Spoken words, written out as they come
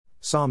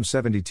Psalm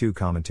 72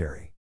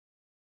 Commentary.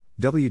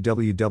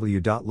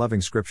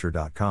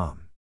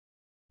 www.lovingscripture.com.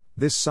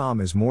 This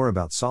psalm is more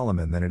about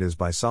Solomon than it is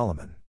by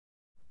Solomon.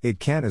 It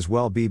can as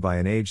well be by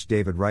an aged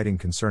David writing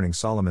concerning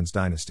Solomon's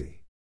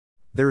dynasty.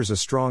 There is a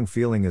strong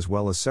feeling as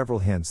well as several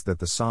hints that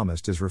the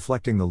psalmist is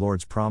reflecting the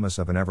Lord's promise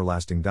of an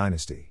everlasting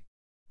dynasty.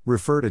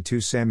 Refer to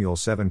 2 Samuel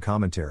 7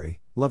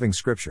 Commentary, Loving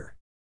Scripture.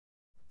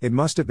 It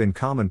must have been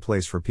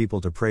commonplace for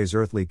people to praise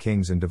earthly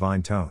kings in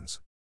divine tones.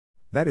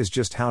 That is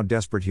just how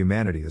desperate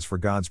humanity is for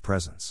God's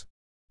presence.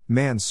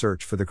 Man's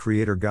search for the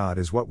Creator God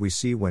is what we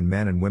see when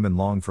men and women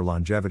long for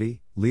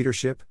longevity,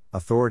 leadership,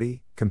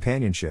 authority,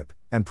 companionship,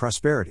 and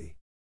prosperity.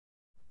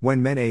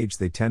 When men age,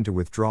 they tend to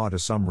withdraw to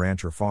some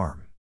ranch or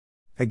farm.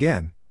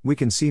 Again, we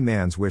can see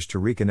man's wish to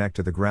reconnect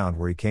to the ground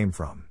where he came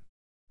from.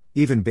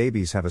 Even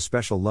babies have a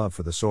special love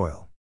for the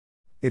soil.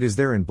 It is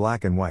there in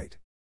black and white.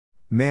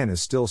 Man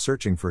is still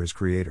searching for his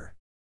Creator.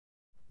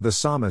 The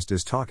psalmist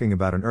is talking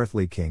about an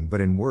earthly king, but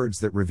in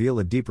words that reveal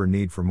a deeper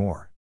need for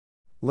more.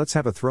 Let's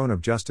have a throne of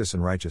justice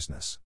and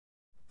righteousness.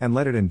 And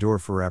let it endure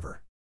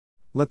forever.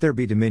 Let there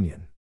be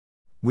dominion.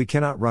 We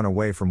cannot run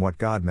away from what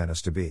God meant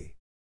us to be.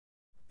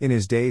 In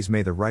his days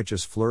may the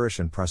righteous flourish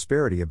and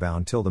prosperity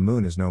abound till the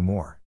moon is no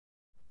more.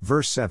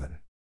 Verse 7.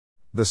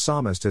 The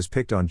psalmist has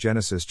picked on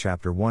Genesis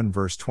chapter 1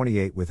 verse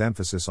 28 with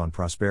emphasis on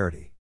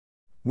prosperity.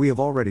 We have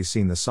already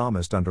seen the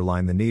psalmist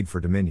underline the need for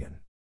dominion.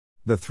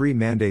 The 3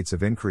 mandates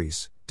of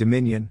increase,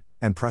 dominion,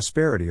 and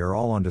prosperity are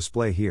all on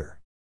display here.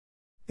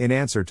 In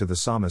answer to the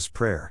psalmist's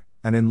prayer,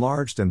 an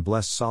enlarged and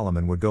blessed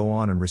Solomon would go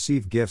on and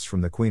receive gifts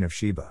from the Queen of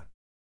Sheba.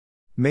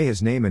 May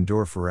his name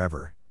endure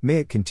forever, may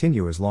it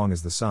continue as long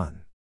as the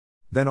sun.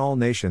 Then all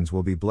nations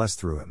will be blessed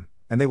through him,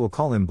 and they will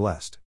call him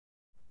blessed.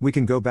 We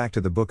can go back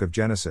to the book of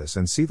Genesis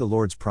and see the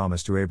Lord's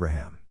promise to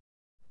Abraham.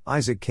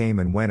 Isaac came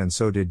and went, and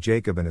so did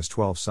Jacob and his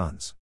 12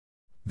 sons.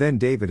 Then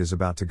David is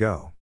about to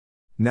go.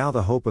 Now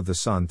the hope of the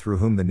Son through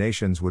whom the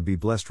nations would be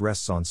blessed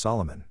rests on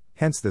Solomon,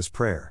 hence this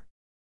prayer.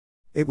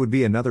 It would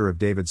be another of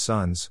David's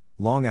sons,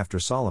 long after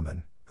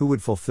Solomon, who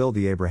would fulfill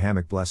the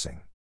Abrahamic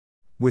blessing.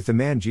 With the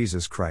man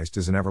Jesus Christ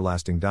is an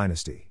everlasting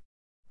dynasty.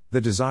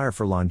 The desire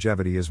for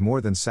longevity is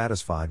more than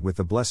satisfied with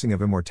the blessing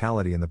of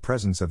immortality in the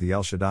presence of the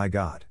El Shaddai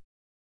God.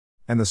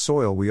 And the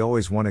soil we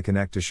always want to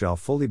connect to shall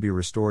fully be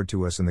restored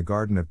to us in the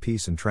garden of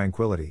peace and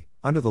tranquility,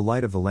 under the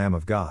light of the Lamb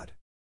of God.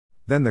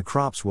 Then the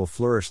crops will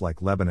flourish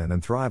like Lebanon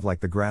and thrive like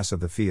the grass of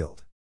the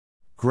field.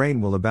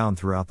 Grain will abound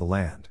throughout the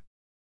land.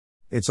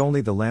 It's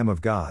only the Lamb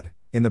of God,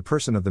 in the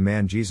person of the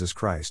man Jesus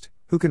Christ,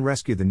 who can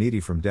rescue the needy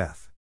from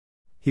death.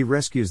 He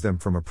rescues them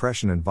from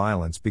oppression and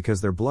violence because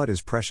their blood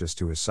is precious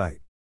to his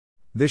sight.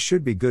 This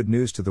should be good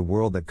news to the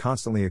world that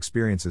constantly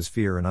experiences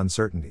fear and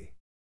uncertainty.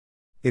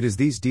 It is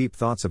these deep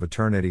thoughts of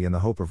eternity and the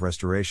hope of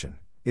restoration.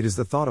 It is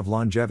the thought of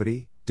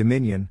longevity,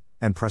 dominion,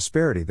 and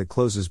prosperity that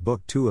closes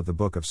Book 2 of the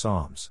Book of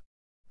Psalms.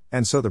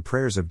 And so the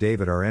prayers of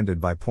David are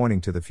ended by pointing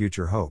to the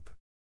future hope.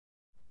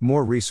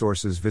 More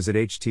resources visit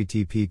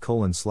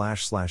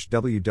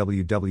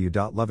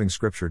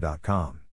http://www.lovingscripture.com.